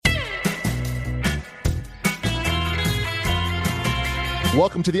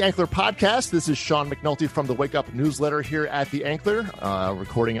Welcome to the Ankler Podcast. This is Sean McNulty from the Wake Up newsletter here at the Ankler,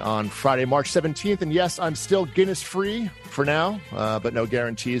 recording on Friday, March 17th. And yes, I'm still Guinness free for now, but no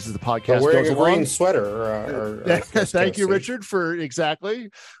guarantees as the podcast wearing goes a along. green sweater. Thank you, Richard, for exactly.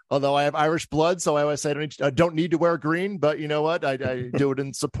 Although I have Irish blood, so I always say I don't need to wear green, but you know what? I do it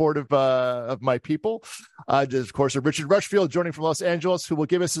in support of my people. Of course, Richard Rushfield joining from Los Angeles, who will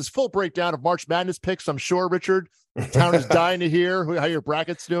give us his full breakdown of March Madness picks. I'm sure, Richard, the town is dying to hear how your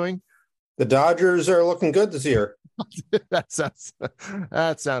bracket's doing. The Dodgers are looking good this year. that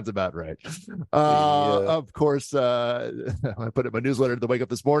sounds about right. Of course, I put it in my newsletter to Wake Up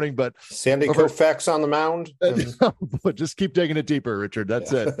this morning, but Sandy Koufax on the mound. Just keep digging it deeper, Richard.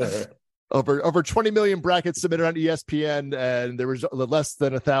 That's it. Over 20 million brackets submitted on ESPN, and there was less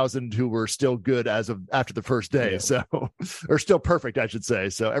than 1,000 who were still good as of after the first day. Yeah. So, or still perfect, I should say.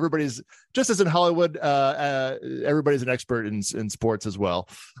 So everybody's just as in Hollywood. Everybody's an expert in sports as well.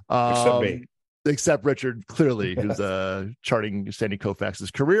 Except me. Except Richard, clearly, who's charting Sandy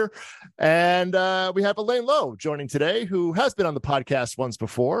Koufax's career. And we have Elaine Lowe joining today, who has been on the podcast once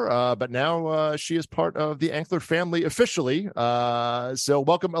before, but now she is part of the Ankler family officially. So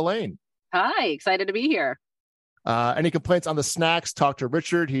welcome, Elaine. Hi, excited to be here. Any complaints on the snacks? Talk to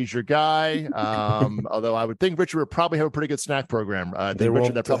Richard. He's your guy. Although I would think Richard would probably have a pretty good snack program. No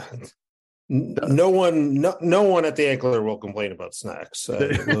one at the Ankler will complain about snacks.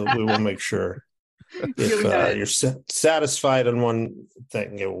 We will make sure. If you're satisfied on one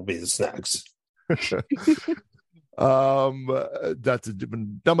thing, it will be the snacks. That's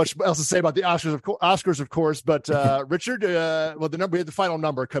not much else to say about the Oscars, of course. But Richard, we had the final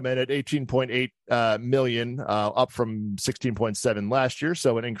number come in at 18.8 million, up from 16.7 last year,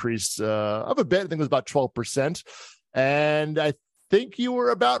 so an increase of a bit. I think it was about 12%, and I think you were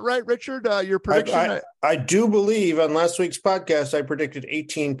about right, Richard. Your prediction? I do believe on last week's podcast I predicted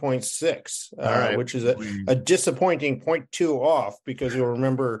 18.6, which is a disappointing 0.2 off, because you'll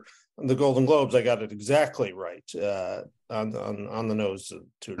remember the Golden Globes, I got it exactly right on the nose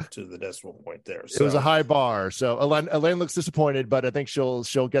to the decimal point there. So. It was a high bar. So Elaine looks disappointed, but I think she'll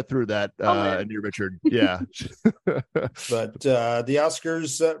get through that. And you, Richard, yeah. But the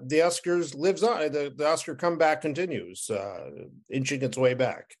Oscars lives on. The Oscar comeback continues, inching its way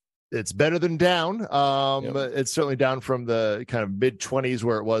back. It's better than down. It's certainly down from the kind of mid-20s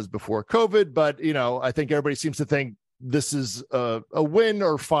where it was before COVID. But I think everybody seems to think this is a win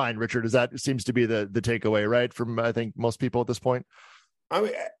or fine, Richard. That seems to be the takeaway, right? From, I think, most people at this point. I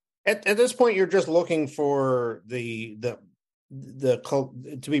mean, at this point, you're just looking for the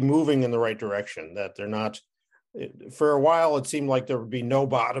to be moving in the right direction, that they're not. For a while, it seemed like there would be no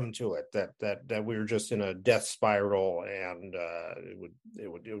bottom to it, that we were just in a death spiral, and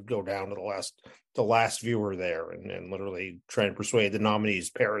it would go down to the last viewer there, and literally try and persuade the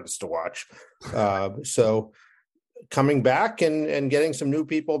nominees' parents to watch. So coming back and getting some new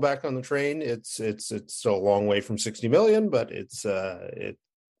people back on the train, it's still a long way from 60 million, but it's the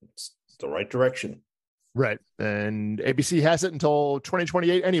right direction. Right. And ABC has it until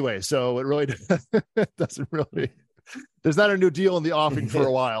 2028 anyway. So it really doesn't really, there's not a new deal in the offing for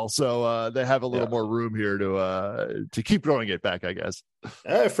a while. So they have a little more room here to keep growing it back, I guess.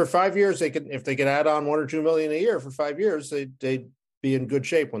 For 5 years, if they could add on 1 or 2 million a year for 5 years, they'd be in good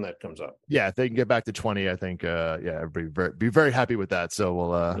shape when that comes up. Yeah, if they can get back to 20, I think everybody be very happy with that.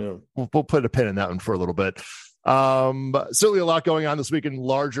 So we'll put a pin in that one for a little bit. Certainly a lot going on this week in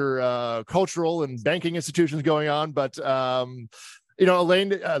larger cultural and banking institutions going on, but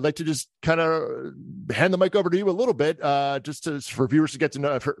Elaine, I'd like to just kind of hand the mic over to you a little bit, for viewers to get to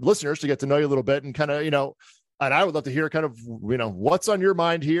know, for listeners to get to know you a little bit, and kind of and I would love to hear kind of what's on your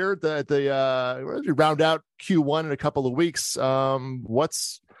mind here that as we round out Q1 in a couple of weeks.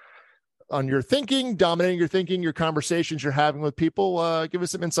 What's on your thinking, dominating your thinking, your conversations you're having with people? Give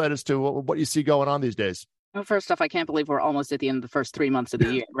us some insight as to what you see going on these days. Well, first off, I can't believe we're almost at the end of the first 3 months of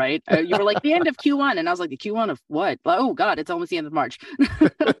the year, right? You were like, the end of Q1, and I was like, the Q1 of what? Oh, God, it's almost the end of March. We've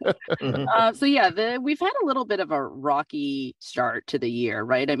had a little bit of a rocky start to the year,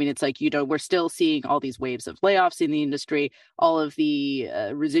 right? I mean, it's like, we're still seeing all these waves of layoffs in the industry, all of the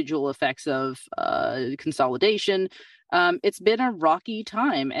residual effects of consolidation. It's been a rocky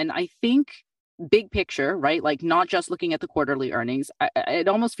time, and I think big picture, right? Like not just looking at the quarterly earnings. It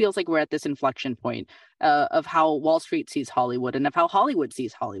almost feels like we're at this inflection point of how Wall Street sees Hollywood and of how Hollywood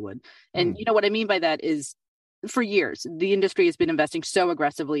sees Hollywood. And you know what I mean by that is for years, the industry has been investing so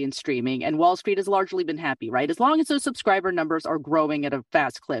aggressively in streaming, and Wall Street has largely been happy, right? As long as those subscriber numbers are growing at a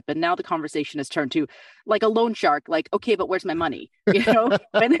fast clip. And now the conversation has turned to like a loan shark, like, okay, but where's my money? You know,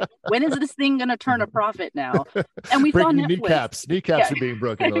 when is this thing going to turn a profit now? And we saw Netflix. Kneecaps are being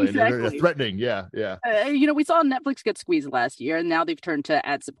broken. Exactly. They're threatening. Yeah. We saw Netflix get squeezed last year, and now they've turned to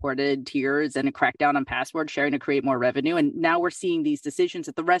ad-supported tiers and a crackdown on password sharing to create more revenue. And now we're seeing these decisions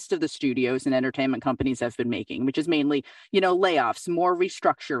that the rest of the studios and entertainment companies have been making, which is mainly, layoffs, more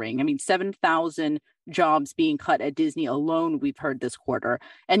restructuring. I mean, 7,000 jobs being cut at Disney alone, we've heard this quarter.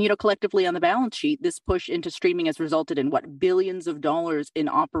 And, collectively on the balance sheet, this push into streaming has resulted in billions of dollars in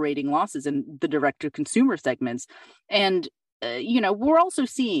operating losses in the direct-to-consumer segments. And, we're also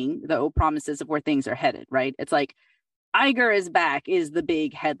seeing, though, promises of where things are headed, right? It's like, Iger is back is the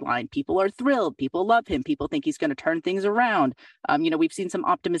big headline. People are thrilled. People love him. People think he's going to turn things around. We've seen some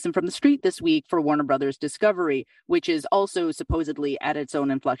optimism from the street this week for Warner Brothers Discovery, which is also supposedly at its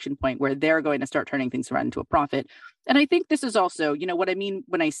own inflection point where they're going to start turning things around into a profit. And I think this is also, what I mean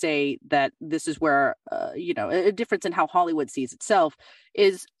when I say that this is where, a difference in how Hollywood sees itself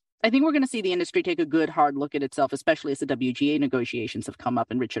is I think we're going to see the industry take a good, hard look at itself, especially as the WGA negotiations have come up.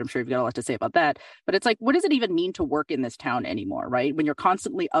 And Richard, I'm sure you've got a lot to say about that. But it's like, what does it even mean to work in this town anymore, right? When you're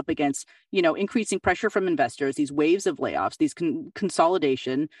constantly up against, increasing pressure from investors, these waves of layoffs, these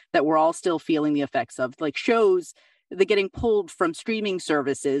consolidation that we're all still feeling the effects of, like shows the getting pulled from streaming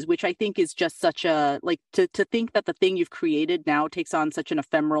services, which I think is just such a, to think that the thing you've created now takes on such an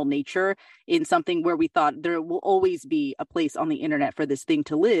ephemeral nature in something where we thought there will always be a place on the internet for this thing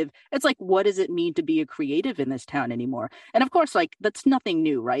to live. It's like, what does it mean to be a creative in this town anymore? And of course, that's nothing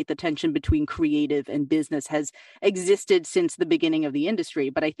new, right? The tension between creative and business has existed since the beginning of the industry.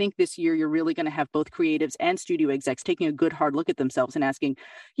 But I think this year, you're really going to have both creatives and studio execs taking a good, hard look at themselves and asking,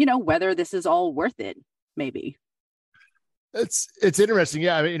 whether this is all worth it, maybe. It's interesting.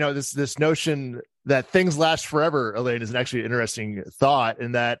 Yeah. I mean, this notion that things last forever, Elaine, is an actually interesting thought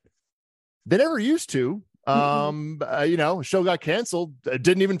in that they never used to. Show got canceled,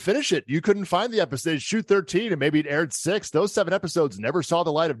 didn't even finish it. You couldn't find the episode, shoot 13, and maybe it aired 6. Those 7 episodes never saw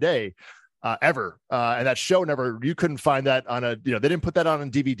the light of day, ever. And that show you couldn't find that on they didn't put that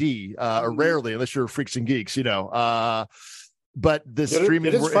on DVD, or rarely, unless you're freaks and geeks, But the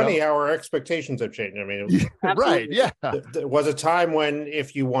streaming, it is funny how our expectations have changed. I mean, right? Yeah, there was a time when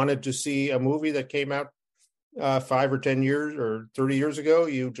if you wanted to see a movie that came out 5 or 10 years or 30 years ago,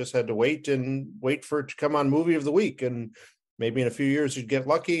 you just had to wait for it to come on Movie of the Week, and maybe in a few years you'd get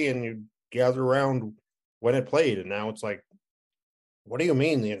lucky and you'd gather around when it played. And now it's like, what do you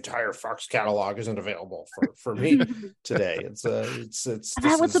mean the entire Fox catalog isn't available for me today?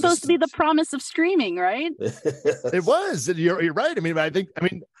 That was supposed to be the promise of streaming, right? It was. You're right.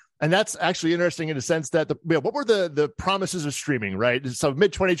 And that's actually interesting in the sense that what were the promises of streaming, right? So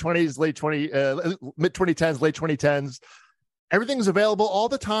mid 2020s, mid 2010s, late 2010s, everything's available all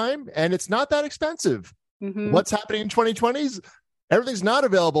the time, and it's not that expensive. Mm-hmm. What's happening in 2020s? Everything's not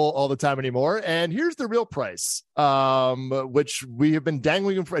available all the time anymore. And here's the real price, which we have been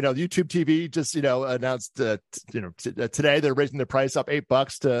dangling for. YouTube TV just, announced, today they're raising the price up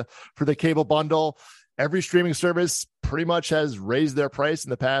 $8 for the cable bundle. Every streaming service pretty much has raised their price in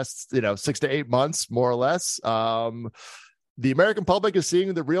the past, 6 to 8 months, more or less. The American public is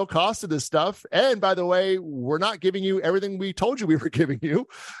seeing the real cost of this stuff. And by the way, we're not giving you everything we told you we were giving you,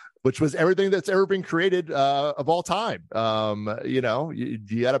 which was everything that's ever been created of all time. You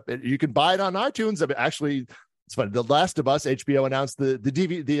can buy it on iTunes. I mean, actually, it's funny. The Last of Us, HBO announced the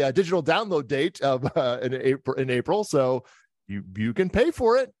digital download date of in April, so you can pay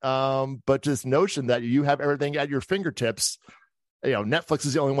for it. But this notion that you have everything at your fingertips, Netflix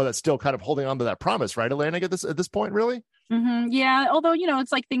is the only one that's still kind of holding on to that promise, right, Elaine? At this point, really. Mm-hmm. Yeah, although,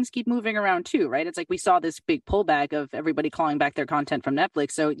 it's like things keep moving around too, right? It's like we saw this big pullback of everybody calling back their content from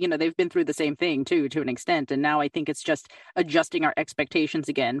Netflix. So, they've been through the same thing too, to an extent. And now I think it's just adjusting our expectations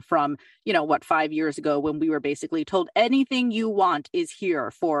again from, 5 years ago when we were basically told anything you want is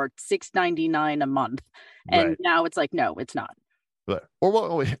here for $6.99 a month. And right. Now it's like, no, it's not. But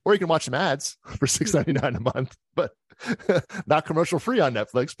or you can watch some ads for $6.99 a month, but not commercial free on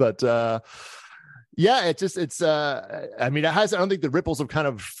Netflix. But yeah, it has. I don't think the ripples have kind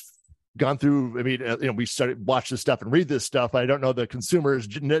of gone through. I mean, we started watch this stuff and read this stuff. I don't know the consumers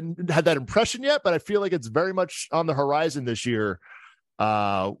had that impression yet, but I feel like it's very much on the horizon this year.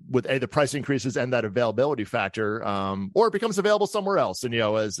 With the price increases and that availability factor, or it becomes available somewhere else. And,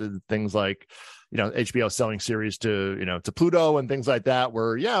 as things like, HBO selling series to Pluto and things like that,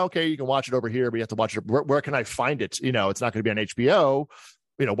 where, you can watch it over here, but you have to watch it. Where can I find it? It's not going to be on HBO.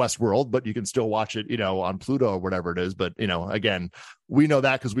 Westworld, but you can still watch it, on Pluto or whatever it is. But, again, we know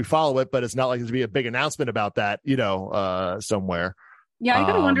that because we follow it, but it's not like there's to be a big announcement about that, somewhere. Yeah, I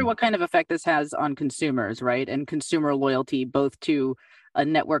gotta wonder what kind of effect this has on consumers, right? And consumer loyalty, both to a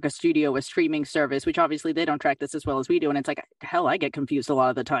network, a studio, a streaming service, which obviously they don't track this as well as we do. And it's like, hell, I get confused a lot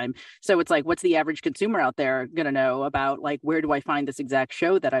of the time. So it's like, what's the average consumer out there going to know about, like, where do I find this exact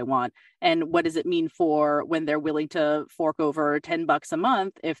show that I want? And what does it mean for when they're willing to fork over $10 a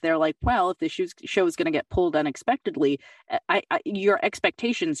month? If they're like, well, if this show is going to get pulled unexpectedly, your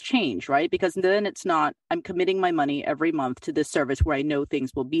expectations change, right? Because then it's not, I'm committing my money every month to this service where I know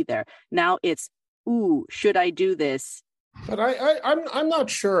things will be there. Now it's, ooh, should I do this? But I'm not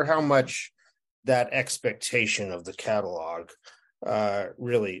sure how much that expectation of the catalog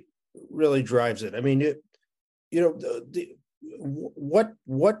really drives it. I mean,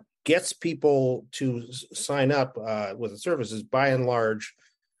 what gets people to sign up with a service is by and large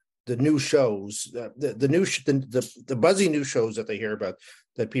the new shows, the buzzy new shows that they hear about,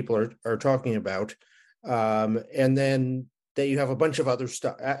 that people are talking about, and then that you have a bunch of other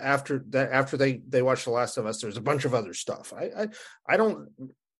stuff after they watch The Last of Us. There's a bunch of other stuff. I don't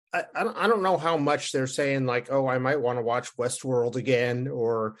know how much they're saying, like, oh, I might want to watch Westworld again,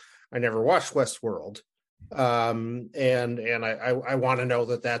 or I never watched Westworld, and I want to know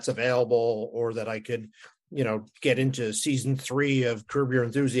that that's available, or that I could get into season 3 of Curb Your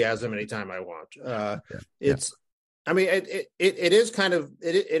Enthusiasm anytime I want. It's I mean it is kind of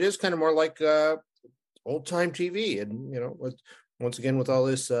more like old time TV, and once again with all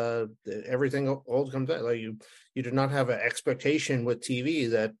this everything old comes out. Like you do not have an expectation with TV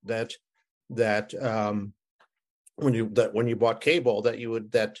that when you bought cable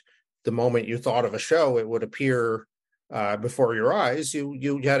that the moment you thought of a show it would appear before your eyes.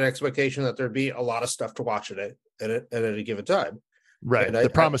 You had an expectation that there'd be a lot of stuff to watch at a given time. Right. And the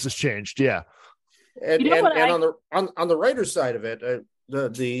promise has changed. Yeah. And on the writer's side of it,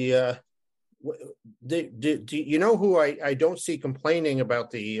 do you know who I don't see complaining about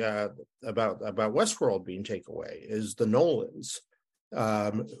the about Westworld being taken away is the Nolans,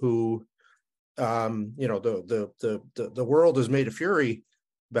 who the world has made a fury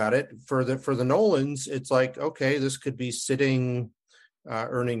about it. For the Nolans, it's like, okay, this could be sitting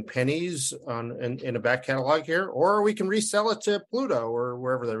earning pennies in a back catalog here, or we can resell it to Pluto or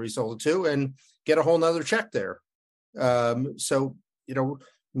wherever they resold it to and get a whole nother check there. So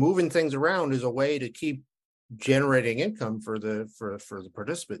moving things around is a way to keep generating income for the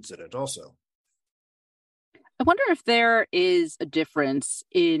participants in it also. I wonder if there is a difference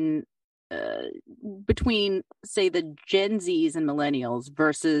in between, say, the Gen Zs and millennials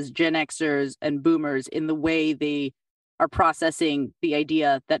versus Gen Xers and boomers in the way they are processing the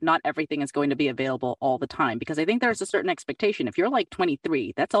idea that not everything is going to be available all the time. Because I think there's a certain expectation. If you're like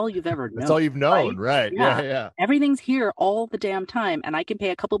 23, that's all you've ever known. That's all you've known, right? Yeah. Everything's here all the damn time. And I can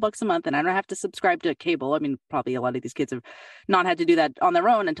pay a couple bucks a month and I don't have to subscribe to cable. I mean, probably a lot of these kids have not had to do that on their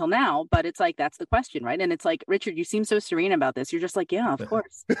own until now. But it's like, that's the question, right? And it's like, Richard, you seem so serene about this. You're just like, yeah, of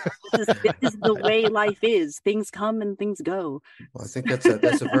course. This is the way life is. Things come and things go. Well, I think that's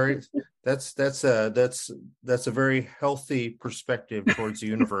a very healthy perspective towards the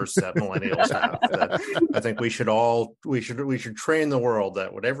universe that millennials have. I think we should train the world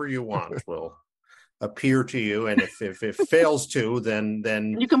that whatever you want will appear to you, and if it fails to,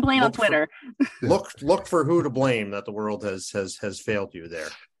 then you complain on Twitter. Look for who to blame that the world has failed you there.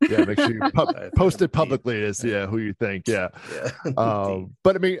 Yeah, make sure you post it publicly as who you think. Yeah.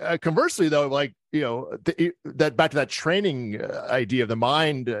 But I mean, conversely though, like that back to that training idea of the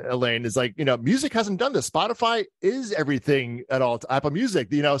mind, Elaine, is like music hasn't done this. Spotify is everything at all. Apple Music,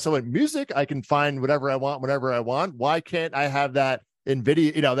 so in music I can find whatever I want whenever I want. Why can't I have that in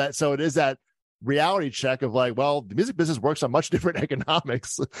video? That so it is that reality check of like, well, the music business works on much different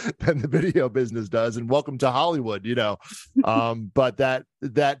economics than the video business does, and welcome to Hollywood, but that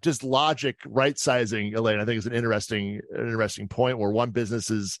just logic right sizing, Elaine, I think is an interesting point where one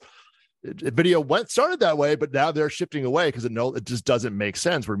business is video started that way, but now they're shifting away because it just doesn't make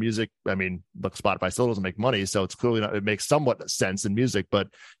sense. Where music, I mean, look, Spotify still doesn't make money, so it's clearly not. It makes somewhat sense in music, but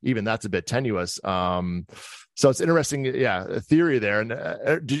even that's a bit tenuous. So it's interesting, a theory there.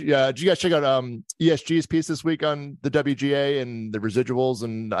 And did you guys check out ESG's piece this week on the WGA and the residuals?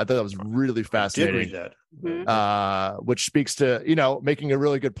 And I thought that was really fascinating. I did read that. Mm-hmm. Which speaks to making a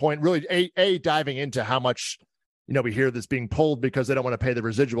really good point. Really, diving into how much. We hear this being pulled because they don't want to pay the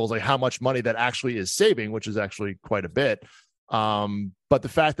residuals, like how much money that actually is saving, which is actually quite a bit. But the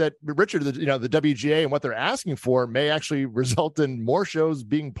fact that, Richard, the WGA and what they're asking for may actually result in more shows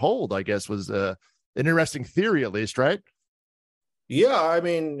being pulled, I guess, was an interesting theory, at least, right? Yeah, I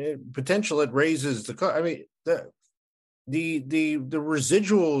mean, potential it raises the. I mean, the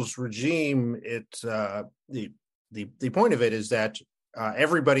residuals regime. The point of it is that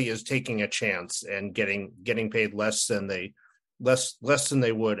everybody is taking a chance and getting paid less than they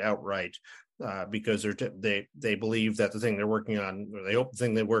would outright. Because they believe that the thing they're working on, or they hope the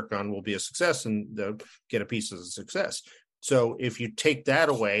thing they work on will be a success, and they'll get a piece of the success. So if you take that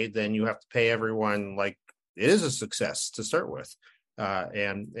away, then you have to pay everyone like it is a success to start with,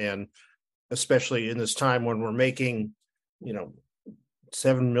 and especially in this time when we're making,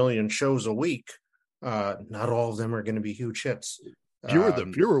 7 million shows a week, not all of them are going to be huge hits.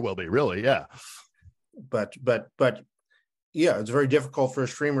 Fewer will be, really, yeah. But yeah, it's very difficult for a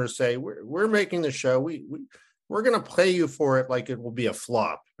streamer to say we're making the show. We're going to pay you for it like it will be a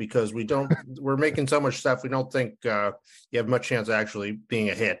flop, because we're making so much stuff. We don't think you have much chance of actually being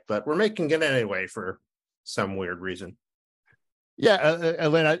a hit, but we're making it anyway for some weird reason. Yeah,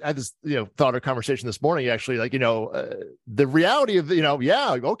 Elaine, I just thought of a conversation this morning. Actually, the reality of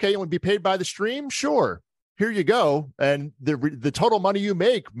okay, you want to be paid by the stream, sure. Here you go, and the total money you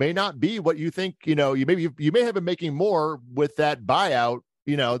make may not be what you think. You may have been making more with that buyout.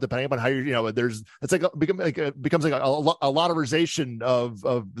 Depending upon how it becomes like a lotterization of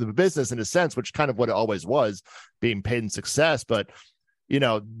the business in a sense, which kind of what it always was, being paid in success. But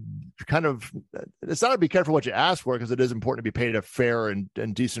kind of, it's not to be careful what you ask for, because it is important to be paid a fair and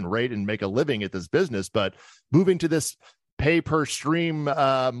decent rate and make a living at this business. But moving to this pay per stream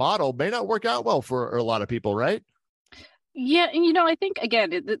model may not work out well for a lot of people, right? Yeah, and I think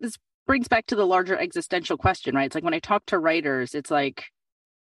again this brings back to the larger existential question, right? It's like when I talk to writers, it's like,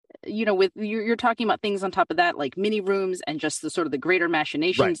 with you're talking about things on top of that, like mini rooms and just the sort of the greater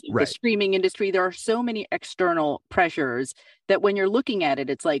machinations of the streaming industry. There are so many external pressures that when you're looking at it,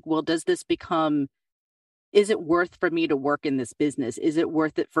 it's like, well, is it worth for me to work in this business? Is it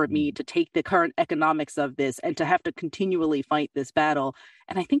worth it for me to take the current economics of this and to have to continually fight this battle?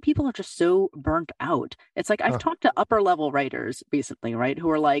 And I think people are just so burnt out. It's like, I've talked to upper level writers recently, right, who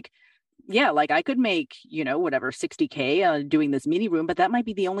are like, yeah, like I could make, whatever, 60K doing this mini room, but that might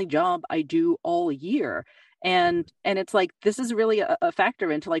be the only job I do all year. And it's like, this is really a factor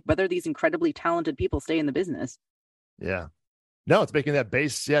into like whether these incredibly talented people stay in the business. Yeah. No, it's making that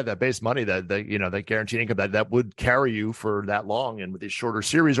base money that guaranteed income that would carry you for that long. And with these shorter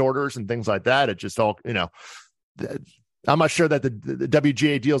series orders and things like that, it just all, I'm not sure that the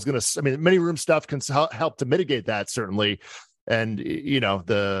WGA deal is going to, mini room stuff can help to mitigate that, certainly. And,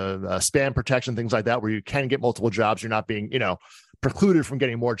 the spam protection, things like that, where you can get multiple jobs. You're not being, precluded from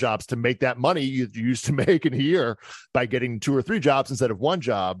getting more jobs to make that money you used to make in a year by getting 2 or 3 jobs instead of 1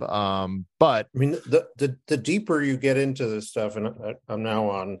 job. But the deeper you get into this stuff, and I'm now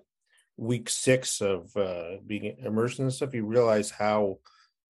on week 6 of being immersed in this stuff, you realize how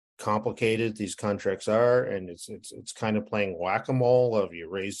complicated these contracts are, and it's kind of playing whack-a-mole of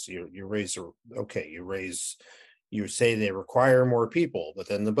you say they require more people, but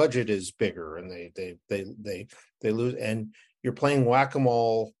then the budget is bigger and they lose, and you're playing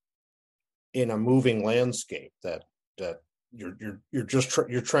whack-a-mole in a moving landscape that you're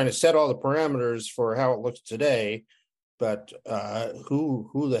trying to set all the parameters for how it looks today, but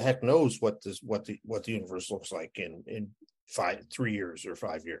who the heck knows what the universe looks like in 3 years or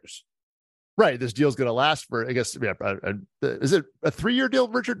 5 years. Right. This deal's going to last for, I guess, is it a 3-year deal,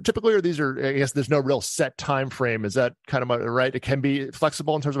 Richard, typically, or these are, I guess there's no real set time frame. Is that kind of right? It can be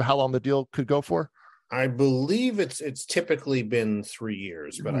flexible in terms of how long the deal could go for? I believe it's typically been 3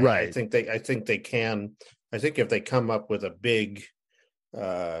 years, but right. I think they can. I think if they come up with a big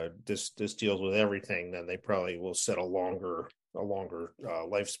this deals with everything, then they probably will set a longer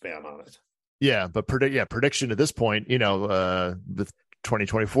lifespan on it. Yeah, but prediction at this point, with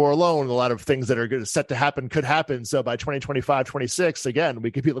 2024 alone, a lot of things that are set to happen could happen. So by 2025, 26, again, we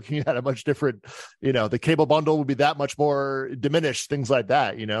could be looking at a much different, the cable bundle would be that much more diminished, things like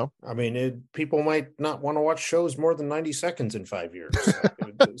that, people might not want to watch shows more than 90 seconds in 5 years.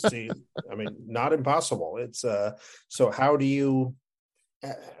 See, not impossible. It's so how do you,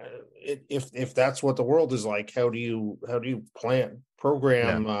 if that's what the world is like, how do you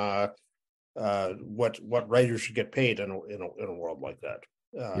program what writers should get paid in a world like that?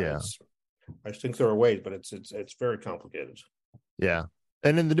 I think there are ways, but it's very complicated. Yeah.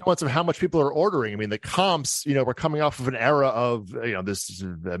 And then the nuance of how much people are ordering. The comps, we're coming off of an era of, this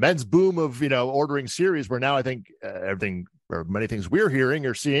immense boom of, ordering series, where now I think everything, or many things we're hearing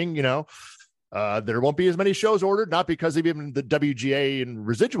or seeing, there won't be as many shows ordered, not because of even the WGA and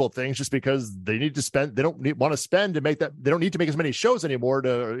residual things, just because they need to spend. They don't want to spend to make that. They don't need to make as many shows anymore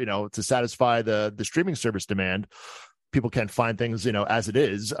to satisfy the streaming service demand. people can't find things, as it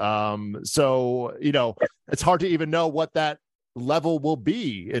is. So, it's hard to even know what that level will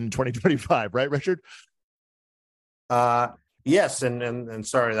be in 2025, right, Richard? Yes, and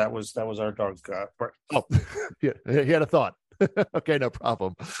sorry, that was our dog. Oh, yeah, he had a thought. Okay, no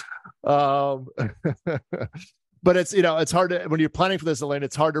problem. But it's it's hard to, when you're planning for this, Elaine,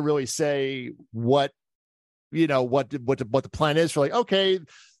 it's hard to really say what the plan is for, like, okay,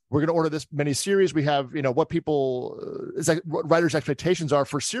 we're going to order this many series. We have, what people, it's like what writers' expectations are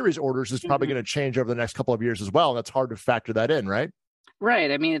for series orders is probably going to change over the next couple of years as well. And that's hard to factor that in, right?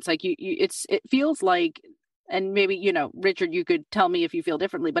 Right. I mean, it's like it feels like, and maybe, Richard, you could tell me if you feel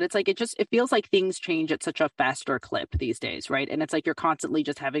differently, but it's like, it feels like things change at such a faster clip these days, right? And it's like you're constantly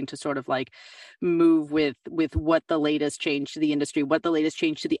just having to sort of like move with what the latest change to the industry, what the latest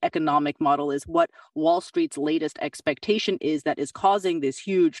change to the economic model is, what Wall Street's latest expectation is that is causing this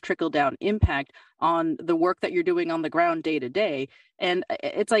huge trickle-down impact on the work that you're doing on the ground day to day. And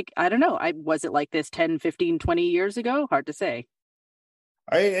it's like, I don't know, was it like this 10, 15, 20 years ago? Hard to say.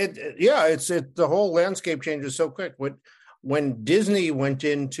 The whole landscape changes so quick. When Disney went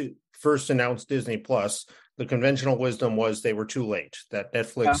into first announced Disney Plus, the conventional wisdom was they were too late. That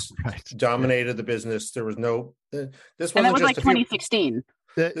Netflix dominated the business. There was no. This wasn't, and that was just like 2016.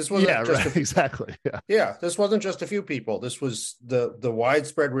 This wasn't exactly. Yeah, this wasn't just a few people. This was the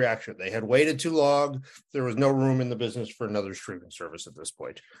widespread reaction. They had waited too long. There was no room in the business for another streaming service at this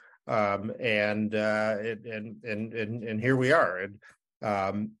point. And here we are. And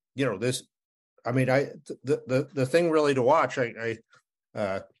this, I mean, the thing really to watch,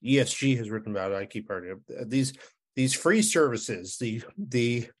 ESG has written about it. I keep hearing it. These free services, we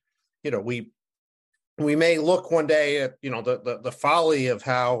may look one day at, the folly of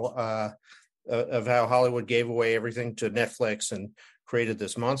how Hollywood gave away everything to Netflix and created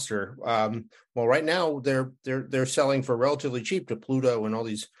this monster. Well, right now they're selling for relatively cheap to Pluto and all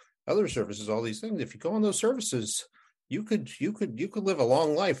these other services, all these things. If you go on those services, you could live a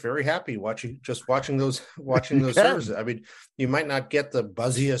long life, very happy watching those services. I mean, you might not get the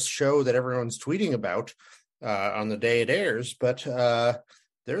buzziest show that everyone's tweeting about on the day it airs, but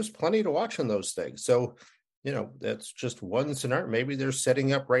there's plenty to watch on those things. So, that's just one scenario. Maybe they're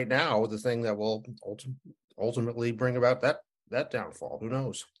setting up right now the thing that will ultimately bring about that downfall. Who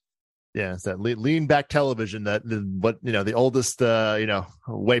knows? Yeah, it's that lean back television, the oldest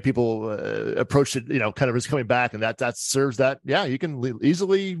way people approached it, kind of is coming back, and that serves that. Yeah, you can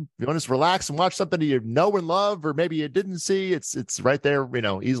easily, you want to just relax and watch something you know and love, or maybe you didn't see. It's right there,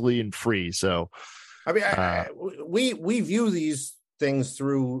 easily and free. So, I mean, we view these things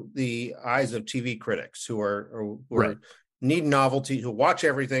through the eyes of TV critics who are right. Need novelty, who watch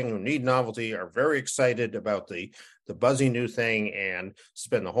everything, who need novelty, are very excited about the buzzy new thing, and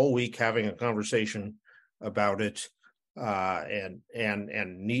spend the whole week having a conversation about it.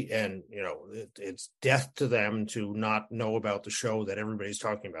 It's death to them to not know about the show that everybody's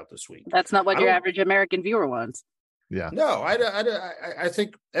talking about this week. That's not what your average American viewer wants. Yeah. No, I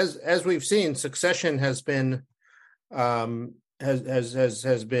think as we've seen, Succession has been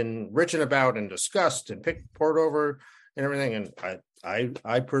has been written about and discussed and poured over and everything. And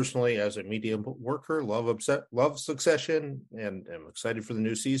I personally, as a media worker, love Succession, and am excited for the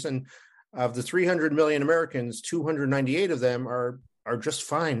new season. Of the 300 million Americans, 298 of them are just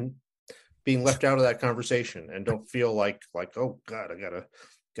fine being left out of that conversation and don't feel like, oh God, I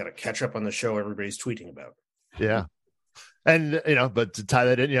gotta catch up on the show everybody's tweeting about. Yeah. And, but to tie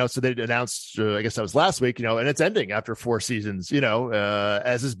that in, so they announced, I guess that was last week, and it's ending after 4 seasons,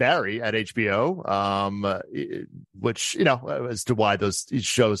 as is Barry at HBO, which, as to why those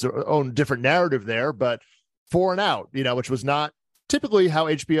shows own different narrative there, but 4 and out, which was not typically how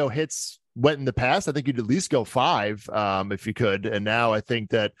HBO hits went in the past. I think you'd at least go 5 if you could. And now I think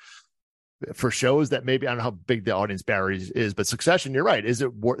that for shows that maybe, I don't know how big the audience Barry is, but Succession, you're right.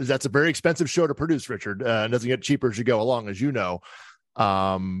 That's a very expensive show to produce, Richard. It doesn't get cheaper as you go along, as you know.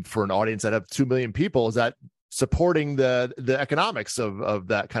 For an audience that have 2 million people, is that supporting the economics of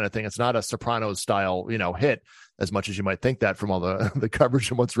that kind of thing? It's not a Sopranos style, hit as much as you might think that from all the coverage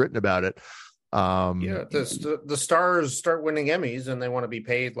and what's written about it. The stars start winning Emmys and they want to be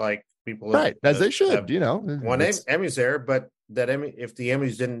paid like people, right? As they should, won Emmys there, but that Emmy, if the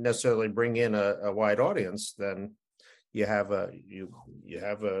Emmys didn't necessarily bring in a wide audience, then you have a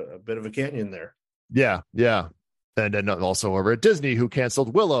bit of a canyon there. Yeah. And then also over at Disney, who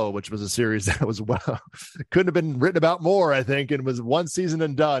canceled Willow, which was a series that was couldn't have been written about more, I think, and was 1 season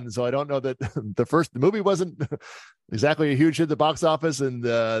and done. So I don't know that the movie wasn't exactly a huge hit at the box office, and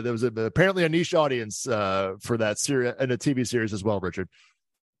there was apparently a niche audience for that series and a TV series as well, Richard.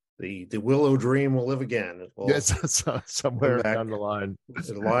 the willow dream will live again. It will somewhere down the line,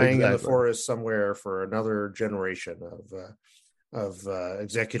 lying in the forest somewhere for another generation of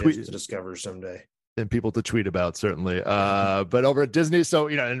executives to discover someday. And people to tweet about, certainly. But over at Disney, so,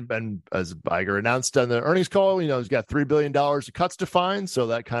 and as Iger announced on the earnings call, he's got $3 billion of cuts to find. So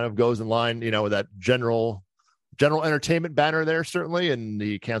that kind of goes in line, with that general entertainment banner there, certainly. And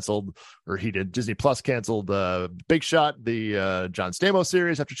Disney Plus canceled Big Shot, the John Stamos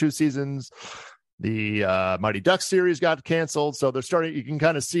series after 2 seasons. The Mighty Ducks series got canceled. So you can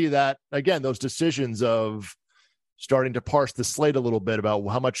kind of see that, again, those decisions of starting to parse the slate a little bit about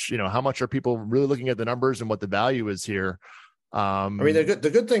how much are people really looking at the numbers and what the value is here. The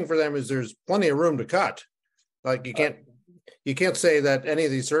good thing for them is there's plenty of room to cut. Like you can't say that any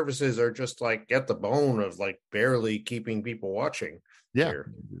of these services are just like at the bone of like barely keeping people watching. Yeah,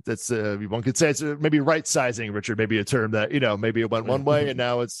 here. That's one could say it's maybe right sizing, Richard. Maybe a term that maybe it went one way and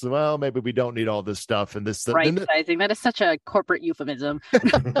now it's maybe we don't need all this stuff and this right sizing. That is such a corporate euphemism.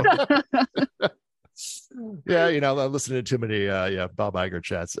 Yeah, I'm listening to too many Bob Iger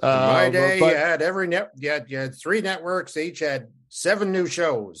chats. In my day, you had you had 3 networks, they each had 7 new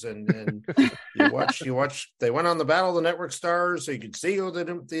shows, and you watch. They went on the Battle of the Network Stars, so you could see who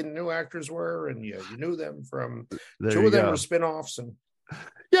the new actors were, and you knew them from 2 of them were spinoffs. And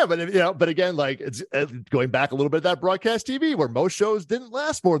yeah, but again, like it's going back a little bit of that broadcast TV where most shows didn't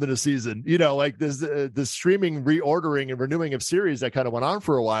last more than a season. Like this streaming reordering and renewing of series that kind of went on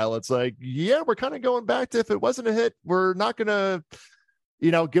for a while. It's like, yeah, we're kind of going back to, if it wasn't a hit, we're not going to,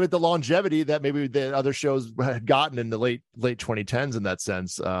 give it the longevity that maybe the other shows had gotten in the late 2010s in that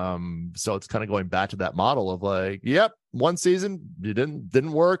sense. So it's kind of going back to that model of like, yep, 1 season, it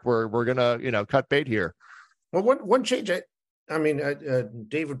didn't work. We're gonna cut bait here. Well, one change.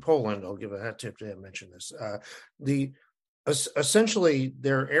 David Poland, I'll give a hat tip to him, mention this. Essentially,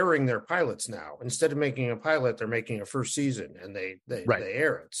 they're airing their pilots now. Instead of making a pilot, they're making a first season, and they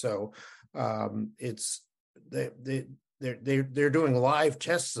air it. So they're doing live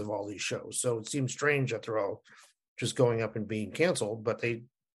tests of all these shows. So it seems strange that they're all just going up and being canceled, but they've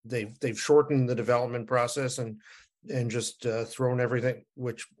shortened the development process and just thrown everything,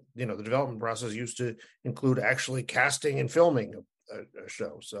 which the development process used to include actually casting and filming a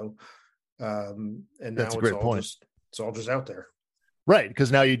show. So and now it's all just out there, right?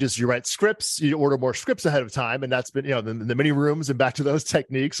 Because now you write scripts, you order more scripts ahead of time, and that's been the mini rooms and back to those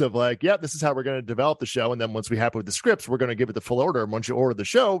techniques of like, yeah, this is how we're going to develop the show, and then once we're happy with the scripts, we're going to give it the full order. And once you order the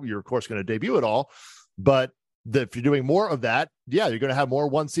show, you're of course going to debut it all, but if you're doing more of that, yeah, you're going to have more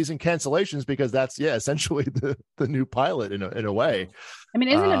 1 season cancellations because that's essentially the new pilot in a way. I mean,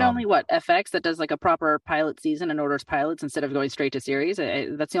 isn't it only FX that does like a proper pilot season and orders pilots instead of going straight to series?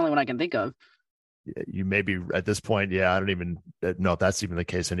 That's the only one I can think of. You may be at this point. Yeah, I don't even know if that's even the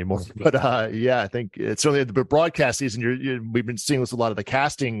case anymore. But I think it's certainly the broadcast season. We've been seeing with a lot of the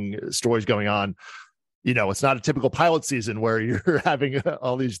casting stories going on. It's not a typical pilot season where you're having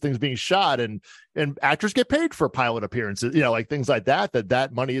all these things being shot and actors get paid for pilot appearances, like things like that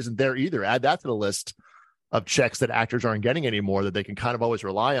money isn't there either. Add that to the list of checks that actors aren't getting anymore that they can kind of always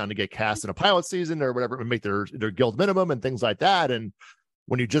rely on to get cast in a pilot season or whatever, and make their guild minimum and things like that. And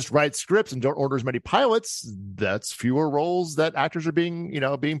when you just write scripts and don't order as many pilots, that's fewer roles that actors are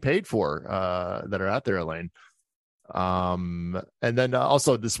being paid for that are out there, Elaine. And then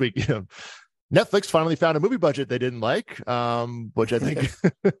also this week, Netflix finally found a movie budget they didn't like, which I think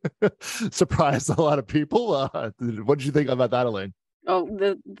surprised a lot of people. What did you think about that, Elaine? Oh,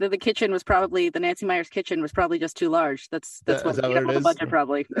 the kitchen was probably, the Nancy Meyers kitchen was probably just too large. That's what the budget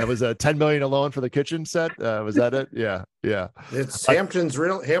probably. That was $10 million alone for the kitchen set. Was that it? Yeah. It's Hampton's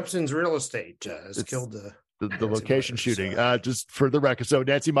real estate has killed the location Meyers, shooting. Just for the record, so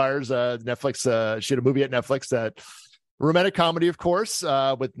Nancy Meyers, Netflix, she had a movie at Netflix that. Romantic comedy, of course,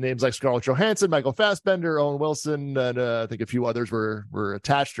 with names like Scarlett Johansson, Michael Fassbender, Owen Wilson, and I think a few others were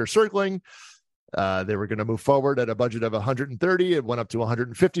attached or circling. They were going to move forward at a budget of 130. It went up to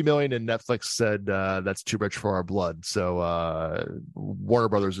 150 million, and Netflix said that's too rich for our blood. So Warner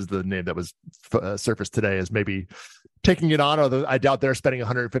Brothers is the name that was surfaced today as maybe taking it on. Although I doubt they're spending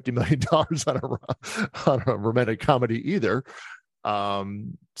 150 million dollars on a romantic comedy either. So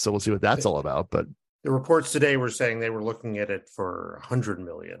we'll see what that's all about, but. The reports today were saying they were looking at it for 100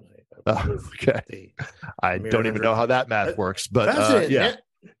 million. Okay. I don't even know how that math works, but yeah.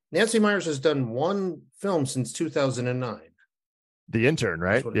 Nancy Meyers has done 1 film since 2009. The Intern,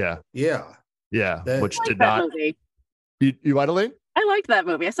 right? Yeah. Yeah. Which did not. Movie. You what, Elaine? I liked that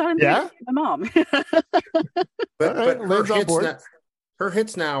movie. I saw it with my mom. but her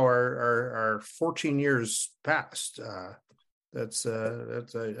hits now are 14 years past.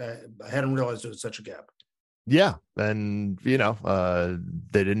 I hadn't realized it was such a gap. Yeah. And,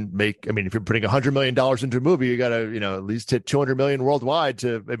 they didn't make, I mean, if you're putting $100 million into a movie, you got to, at least hit 200 million worldwide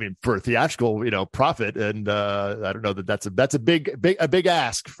for a theatrical, profit. And I don't know that's a big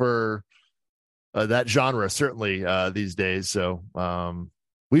ask for that genre, certainly these days. So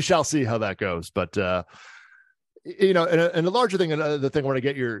we shall see how that goes. But, and the larger thing, the thing I want to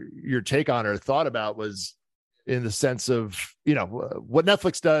get your take on or thought about was, in the sense of, what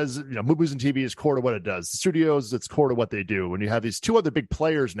Netflix does, movies and TV is core to what it does. The studios, it's core to what they do. When you have these two other big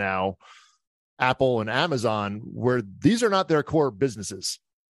players now, Apple and Amazon, where these are not their core businesses.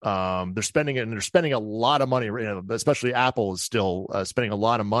 They're spending a lot of money, especially Apple is still spending a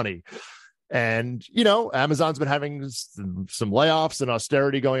lot of money. And, Amazon's been having some layoffs and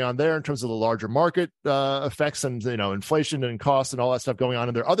austerity going on there in terms of the larger market effects and, inflation and costs and all that stuff going on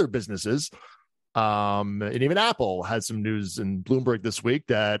in their other businesses. And even Apple had some news in Bloomberg this week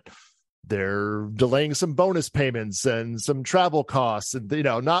that they're delaying some bonus payments and some travel costs and,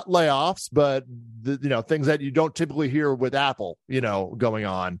 not layoffs, but things that you don't typically hear with Apple, going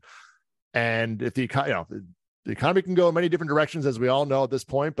on. And if the economy can go in many different directions, as we all know at this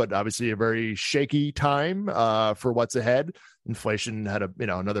point, but obviously a very shaky time for what's ahead. Inflation had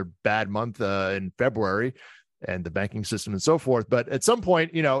another bad month in February, and the banking system and so forth. But at some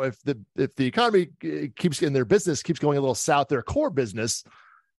point, if the economy keeps in their business keeps going a little south, their core business,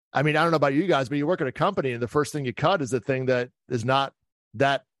 I mean, I don't know about you guys, but you work at a company and the first thing you cut is the thing that is not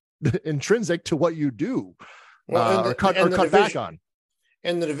that intrinsic to what you do, or cut back on.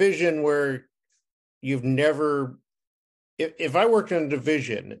 And the division where you've never, if I worked in a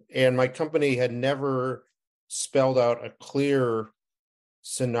division and my company had never spelled out a clear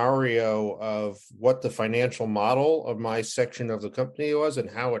scenario of what the financial model of my section of the company was and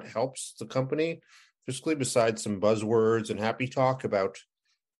how it helps the company fiscally, besides some buzzwords and happy talk about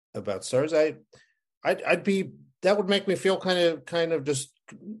stars, I'd be, that would make me feel kind of just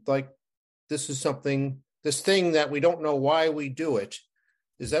like this thing that we don't know why we do it.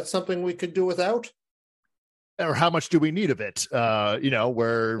 Is that something we could do without? Or how much do we need of it?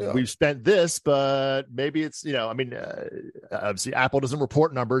 We've spent this, but maybe it's, obviously Apple doesn't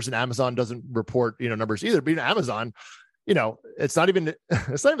report numbers and Amazon doesn't report, numbers either. But Amazon, it's not even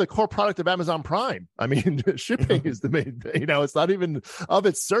the core product of Amazon Prime. I mean, shipping is the main thing, it's not even of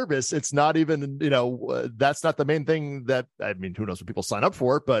its service. It's not even, that's not the main thing that, I mean, who knows what people sign up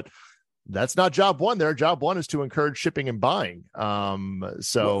for it, but that's not job one. Their job one is to encourage shipping and buying.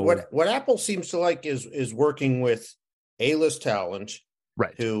 So what Apple seems to like is working with A-list talent,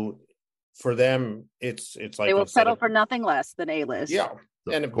 right? Who, for them, it's like they will settle for nothing less than A-list. Yeah,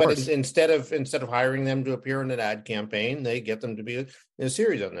 but instead of hiring them to appear in an ad campaign, they get them to be in a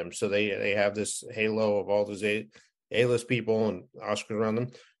series on them. So they have this halo of all those A-list people and Oscars around them.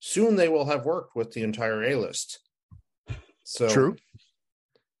 Soon they will have worked with the entire A-list. So true.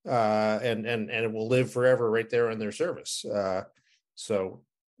 And it will live forever right there in their service. So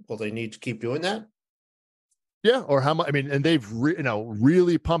will they need to keep doing that? Yeah. Or how much? I mean, and they've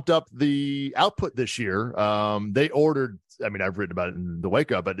really pumped up the output this year. They ordered, I mean, I've written about it in the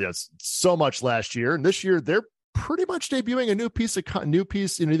wake up, but yes, so much last year. And this year they're pretty much debuting a new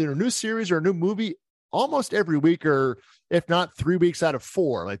piece in either a new series or a new movie almost every week, or if not 3 weeks out of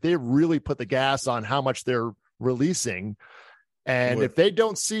 4. Like they really put the gas on how much they're releasing. And if they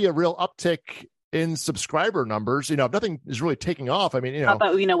don't see a real uptick in subscriber numbers, if nothing is really taking off, I mean, how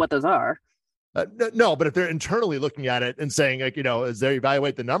about we know what those are? No, but if they're internally looking at it and saying, like, as they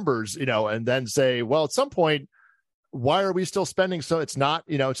evaluate the numbers, and then say, well, at some point, why are we still spending? So it's not,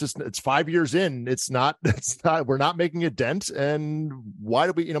 it's 5 years in. It's not, we're not making a dent. And why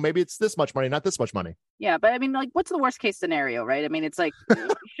do we, maybe it's this much money, not this much money. Yeah. But I mean, like, what's the worst case scenario, right? I mean, it's like,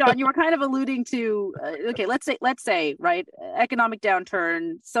 Sean, you were kind of alluding to, okay, let's say, right, economic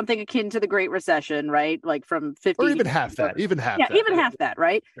downturn, something akin to the Great Recession, right? Like from 50. Or even half that, half that,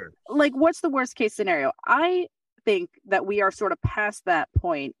 right? Sure. Like, what's the worst case scenario? I think that we are sort of past that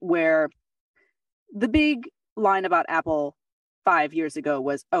point where the big line about Apple 5 years ago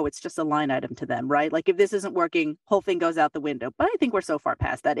was, oh, it's just a line item to them, right? Like if this isn't working, whole thing goes out the window. But I think we're so far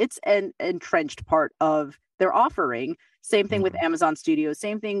past that. It's an entrenched part of their offering. Same thing with Amazon Studios,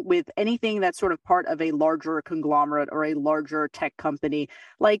 same thing with anything that's sort of part of a larger conglomerate or a larger tech company.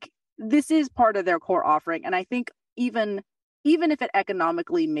 Like this is part of their core offering. And I think even if it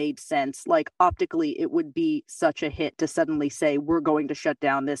economically made sense, like optically, it would be such a hit to suddenly say, we're going to shut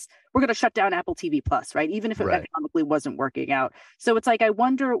down Apple TV Plus, right? Even if it economically wasn't working out. So it's like, I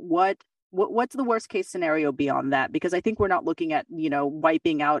wonder what what's the worst case scenario beyond that? Because I think we're not looking at,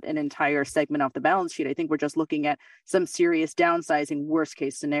 wiping out an entire segment off the balance sheet. I think we're just looking at some serious downsizing, worst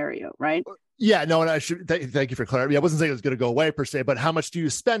case scenario, right? Yeah, no, and I should thank you for clarity. I wasn't saying it was going to go away per se, but how much do you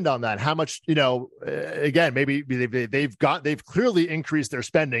spend on that? How much, again, maybe they've clearly increased their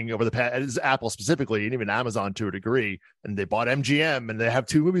spending over the past, Apple specifically, and even Amazon to a degree, and they bought MGM, and they have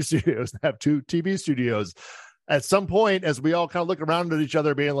 2 movie studios, they have 2 TV studios. At some point, as we all kind of look around at each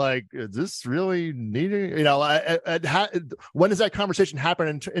other, being like, "Is this really needing?" When does that conversation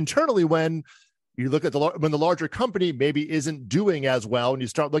happen internally? When you look at when the larger company maybe isn't doing as well, and you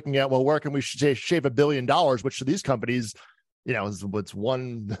start looking at, well, where can we shave $1 billion, which to these companies, is what's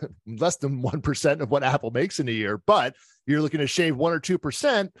less than 1% of what Apple makes in a year. But you're looking to shave 1 or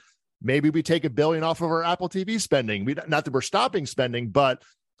 2%. Maybe we take $1 billion off of our Apple TV spending. Not that we're stopping spending, but.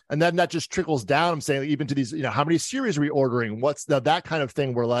 And then that just trickles down. I'm saying even to these, how many series are we ordering? What's that kind of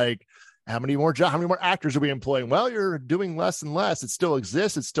thing? We're like, how many more actors are we employing? Well, you're doing less and less. It still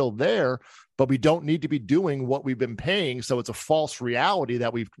exists. It's still there, but we don't need to be doing what we've been paying. So it's a false reality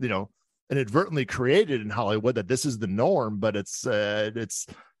that we've, inadvertently created in Hollywood, that this is the norm, but it's a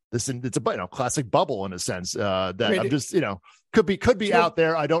classic bubble in a sense, that I'm just, could be out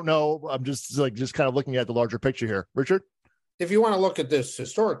there. I don't know. I'm just kind of looking at the larger picture here. Richard? If you want to look at this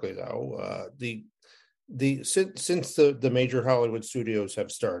historically, though, since the major Hollywood studios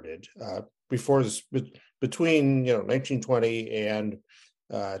have started, before this, between 1920 and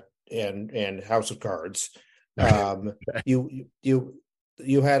House of Cards, you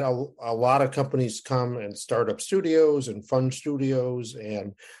had a lot of companies come and start up studios and fund studios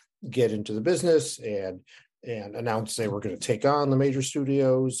and get into the business and announce they were going to take on the major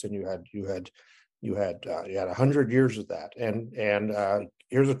studios, and you had 100 years of that. And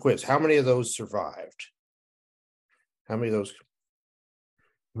here's a quiz. How many of those survived? How many of those?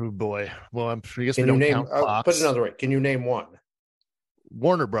 Oh boy. Well, I guess we don't count Fox. Put it another way. Can you name one?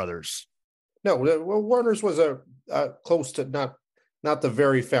 Warner Brothers. No, well, Warner's was a close to not the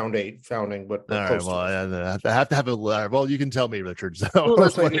very founding, but all right. Well, I have to have a. Well, you can tell me, Richard. So.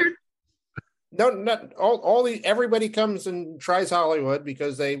 No, not everybody comes and tries Hollywood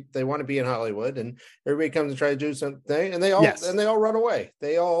because they want to be in Hollywood, and everybody comes and try to do something, and they all run away.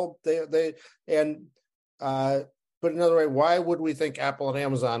 Put another way, why would we think Apple and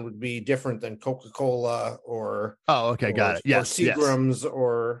Amazon would be different than Coca-Cola or got it. Yes, or Seagram's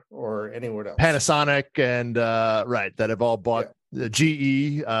or anywhere else? Panasonic and that have all bought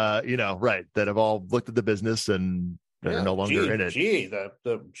GE, that have all looked at the business and they're no longer in it.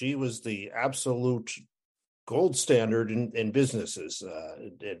 The G was the absolute gold standard in businesses.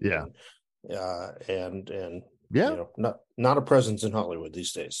 Not a presence in Hollywood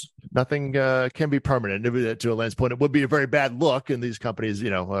these days. Nothing can be permanent. To Elaine's point, it would be a very bad look, and these companies,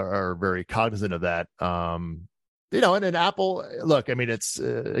 are very cognizant of that. And in Apple, look, I mean, it's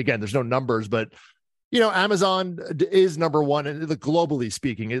again, there's no numbers, but Amazon is number one, and globally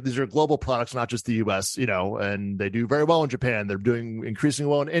speaking, these are global products, not just the U.S. And they do very well in Japan. They're doing increasingly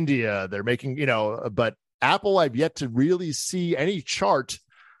well in India. They're making, but Apple, I've yet to really see any chart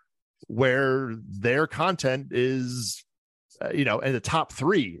where their content is, in the top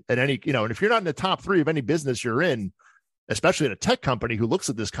 3 at any, and if you're not in the top 3 of any business you're in, especially in a tech company who looks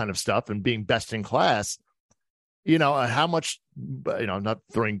at this kind of stuff and being best in class, how much, not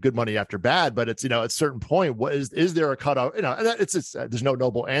throwing good money after bad, but it's, at a certain point, what is there a cutoff? And it's there's no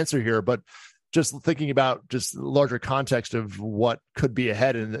noble answer here, but just thinking about just the larger context of what could be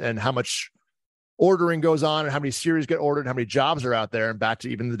ahead and how much ordering goes on and how many series get ordered, how many jobs are out there, and back to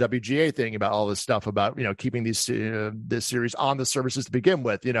even the WGA thing about all this stuff about, keeping these this series on the services to begin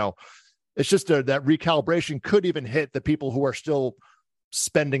with, it's just that recalibration could even hit the people who are still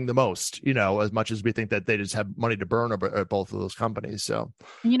spending the most, as much as we think that they just have money to burn at both of those companies. So,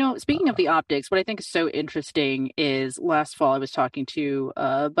 speaking of the optics, what I think is so interesting is last fall I was talking to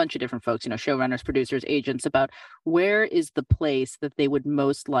a bunch of different folks, showrunners, producers, agents, about where is the place that they would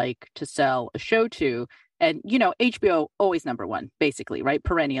most like to sell a show to. And, HBO always number one, basically, right?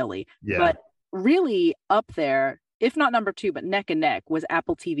 Perennially. Yeah. But really up there, if not number 2, but neck and neck, was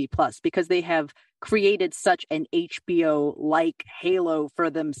Apple TV Plus, because they have created such an HBO-like halo for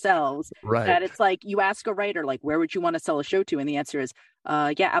themselves, right, that it's like you ask a writer, like, where would you want to sell a show to? And the answer is,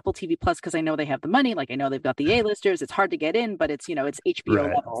 Apple TV Plus, because I know they have the money. Like, I know they've got the A-listers. It's hard to get in, but it's, it's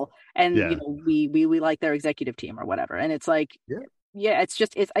HBO level. And, we like their executive team or whatever. And it's like,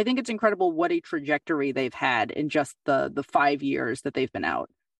 I think it's incredible what a trajectory they've had in just the 5 years that they've been out.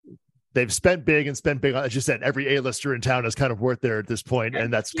 They've spent big. As you said, every A-lister in town is kind of worth there at this point,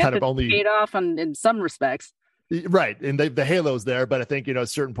 and that's kind of only paid off in some respects. Right. And the halo's there. But I think, at a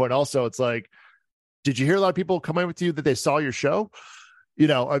certain point also, it's like, did you hear a lot of people come in with you that they saw your show?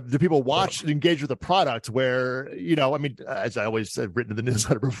 Do people watch and engage with the product where, as I always said, written in the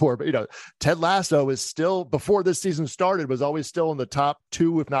newsletter before, but, Ted Lasso is still, before this season started, was always still in the top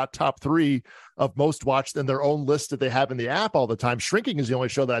 2, if not top 3 of most watched in their own list that they have in the app all the time. Shrinking is the only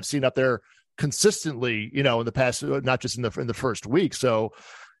show that I've seen up there consistently, in the past, not just in the first week. So,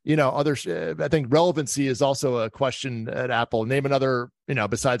 I think relevancy is also a question at Apple. Name another,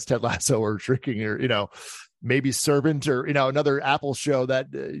 besides Ted Lasso or Shrinking or, maybe Servant or, another Apple show that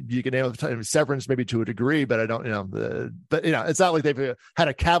you can name. Severance maybe to a degree, but I don't, but it's not like they've had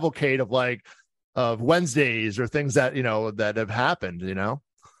a cavalcade of Wednesdays or things that, that have happened, I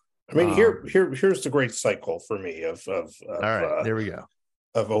mean, here's the great cycle for me of all right, there we go.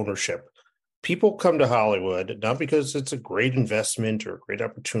 Of ownership. People come to Hollywood not because it's a great investment or a great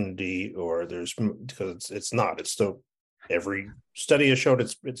opportunity, or because it's not. It's every study has shown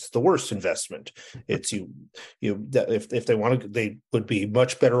it's the worst investment. It's if they want to, they would be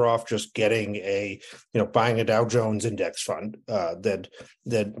much better off just getting buying a Dow Jones index fund than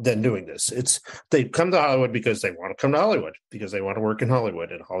doing this. They come to Hollywood because they want to come to Hollywood, because they want to work in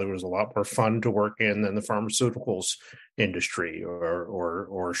Hollywood, and Hollywood is a lot more fun to work in than the pharmaceuticals industry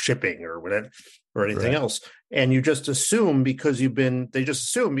or shipping or whatever or anything else. And you just assume because they've been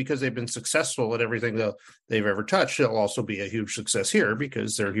successful at everything they've ever touched, they'll also be a huge success here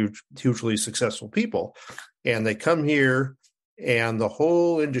because they're hugely successful people. And they come here and the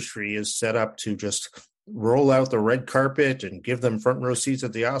whole industry is set up to just roll out the red carpet and give them front row seats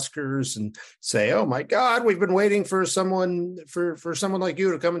at the Oscars and say, "Oh my God, we've been waiting for someone like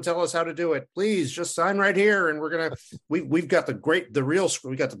you to come and tell us how to do it. Please just sign right here." And we've got we got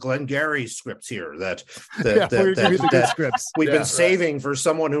the Glengarry scripts here that we've been saving for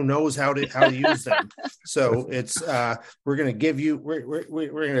someone who knows how to use them. So it's we're going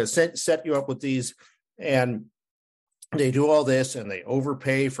to set you up with these. And they do all this and they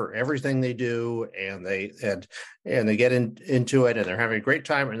overpay for everything they do, and they get into it and they're having a great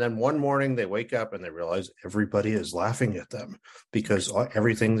time. And then one morning they wake up and they realize everybody is laughing at them because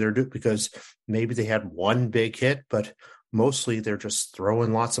everything they're doing, because maybe they had one big hit, but mostly they're just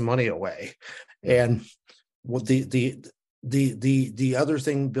throwing lots of money away. And what the other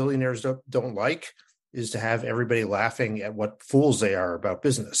thing billionaires don't like is to have everybody laughing at what fools they are about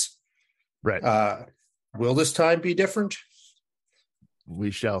business. Right. Will this time be different?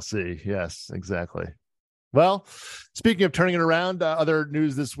 We shall see. Yes, exactly. Well, speaking of turning it around, other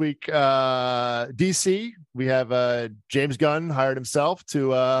news this week, DC, we have James Gunn hired himself to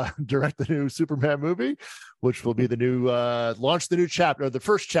direct the new Superman movie, which will be the new launch the new chapter, the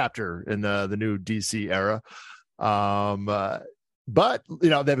first chapter in the new DC era. But, they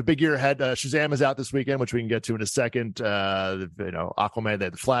have a big year ahead. Shazam is out this weekend, which we can get to in a second. Aquaman, they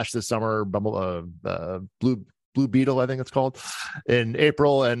had the Flash this summer, Blue Beetle, I think it's called, in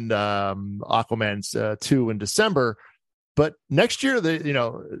April, and Aquaman's 2 in December. But next year,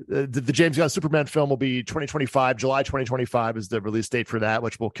 the James Gunn Superman film will be 2025. July 2025 is the release date for that,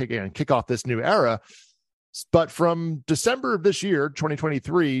 which will kick off this new era. But from December of this year,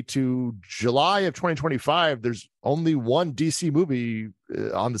 2023, to July of 2025, there's only one DC movie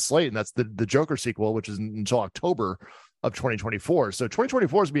on the slate, and that's the Joker sequel, which is until October of 2024. So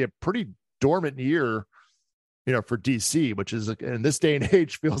 2024 is going to be a pretty dormant year, for DC, which is, in this day and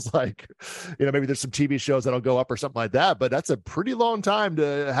age, feels like, maybe there's some TV shows that'll go up or something like that, but that's a pretty long time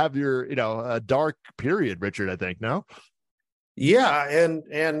to have your, a dark period, Richard, I think, no? Yeah,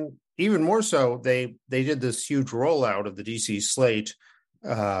 and even more so, they did this huge rollout of the DC slate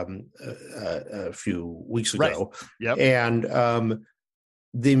a few weeks ago. Right. Yep. And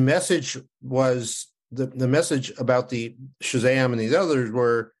the message was the message about the Shazam and these others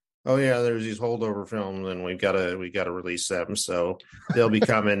were, oh yeah, there's these holdover films and we gotta release them, so they'll be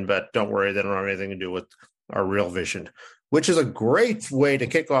coming, but don't worry, they don't have anything to do with our real vision. Which is a great way to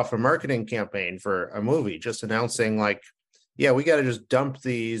kick off a marketing campaign for a movie, just announcing yeah, we got to just dump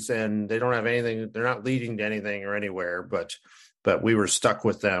these, and they don't have anything. They're not leading to anything or anywhere, but we were stuck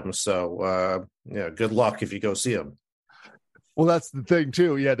with them. So, good luck if you go see them. Well, that's the thing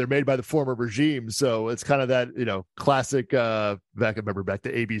too. Yeah, they're made by the former regime, so it's kind of that classic. Back to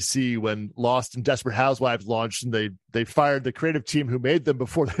ABC when Lost and Desperate Housewives launched, and they fired the creative team who made them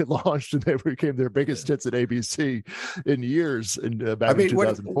before they launched, and they became their biggest hits at ABC in years. In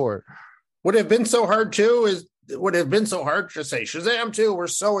 2004. Would have been so hard too is would have been so hard to say Shazam 2, we're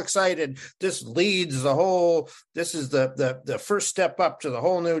so excited. This leads the whole, this is the first step up to the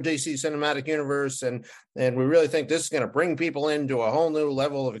whole new DC cinematic universe, and we really think this is going to bring people into a whole new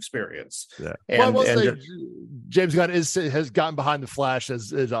level of experience. Yeah. Say James Gunn has gotten behind the Flash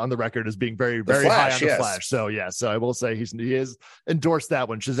as on the record as being very, very high on the Flash. So so I will say he has endorsed that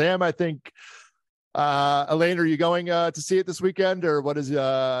one. Shazam, I think. Elaine, are you going to see it this weekend, or what is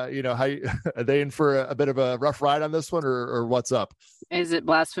how are they in for a bit of a rough ride on this one, or what's up? Is it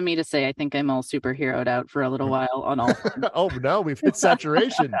blasphemy to say I think I'm all superheroed out for a little while on all? Oh no, we've hit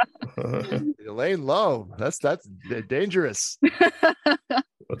saturation. Elaine Lowe, that's dangerous.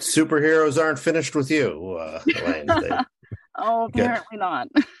 But superheroes aren't finished with you, Elaine. Apparently not.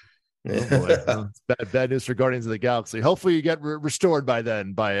 Oh boy. It's bad news for Guardians of the Galaxy. Hopefully you get restored by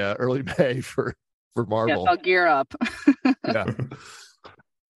then, by early May for Marvel. Yes, I'll gear up. Yeah.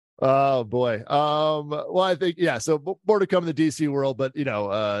 Oh boy. Well, I think so more to come in the DC world, but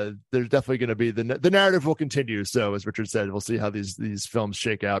there's definitely going to be the narrative will continue. So as Richard said, we'll see how these films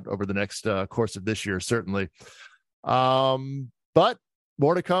shake out over the next course of this year, certainly. But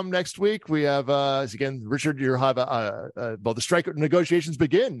more to come next week. We have again, Richard, you'll have the strike negotiations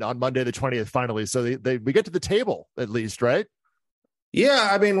begin on Monday the 20th finally. So we get to the table at least, right? Yeah,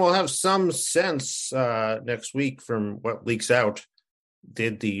 I mean, we'll have some sense next week from what leaks out.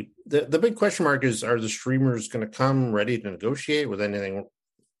 Did the big question mark is, are the streamers going to come ready to negotiate with anything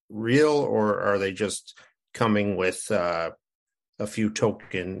real, or are they just coming with a few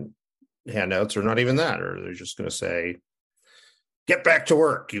token handouts, or not even that, or they're just going to say, get back to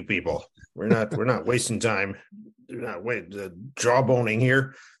work, you people. We're not wasting time. We're not jawboning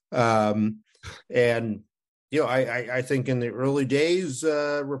here. And I think in the early days,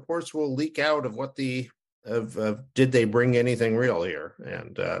 reports will leak out of what did they bring anything real here,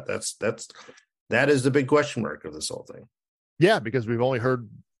 and that is the big question mark of this whole thing. Yeah, because we've only heard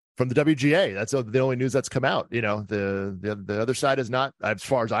from the WGA. That's the only news that's come out. The other side has not, as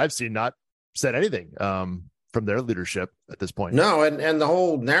far as I've seen, not said anything from their leadership at this point. No, and the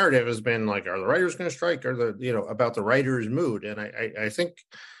whole narrative has been like, are the writers going to strike, or about the writers' mood? And I think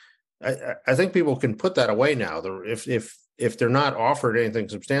people can put that away now. If they're not offered anything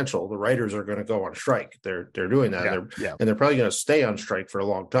substantial, the writers are going to go on strike. They're doing that, and they're probably going to stay on strike for a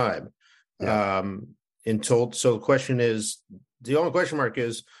long time. Yeah. So the only question mark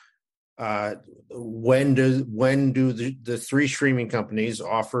is, when do the three streaming companies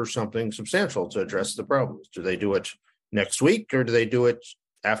offer something substantial to address the problems? Do they do it next week, or do they do it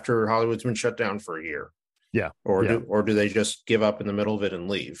after Hollywood's been shut down for a year? Yeah. Or do they just give up in the middle of it and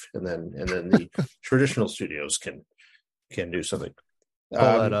leave, and then the traditional studios can do something?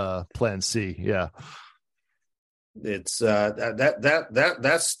 Call that Plan C. Yeah. It's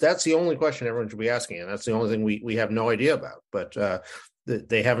that's the only question everyone should be asking, and that's the only thing we have no idea about. But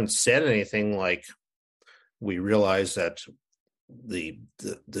they haven't said anything like, we realize that the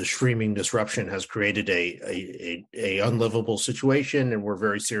streaming disruption has created a unlivable situation, and we're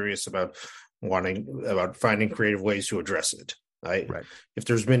very serious about finding creative ways to address it. Right. If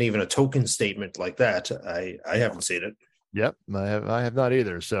there's been even a token statement like that, I haven't seen it. Yep, I have not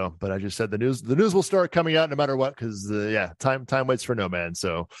either. So, but I just said the news will start coming out no matter what, because time waits for no man.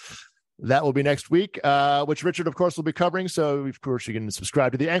 So that will be next week, which Richard, of course, will be covering. So, of course, you can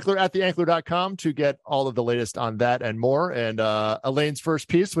subscribe to The Ankler at theankler.com to get all of the latest on that and more. And Elaine's first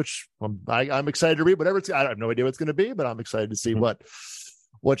piece, which I'm excited to read. I have no idea what it's going to be, but I'm excited to see what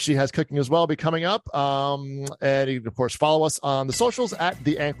she has cooking as well be coming up. And you can, of course, follow us on the socials at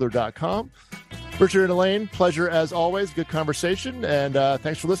theankler.com. Richard and Elaine, pleasure as always. Good conversation. And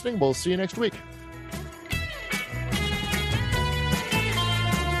thanks for listening. We'll see you next week.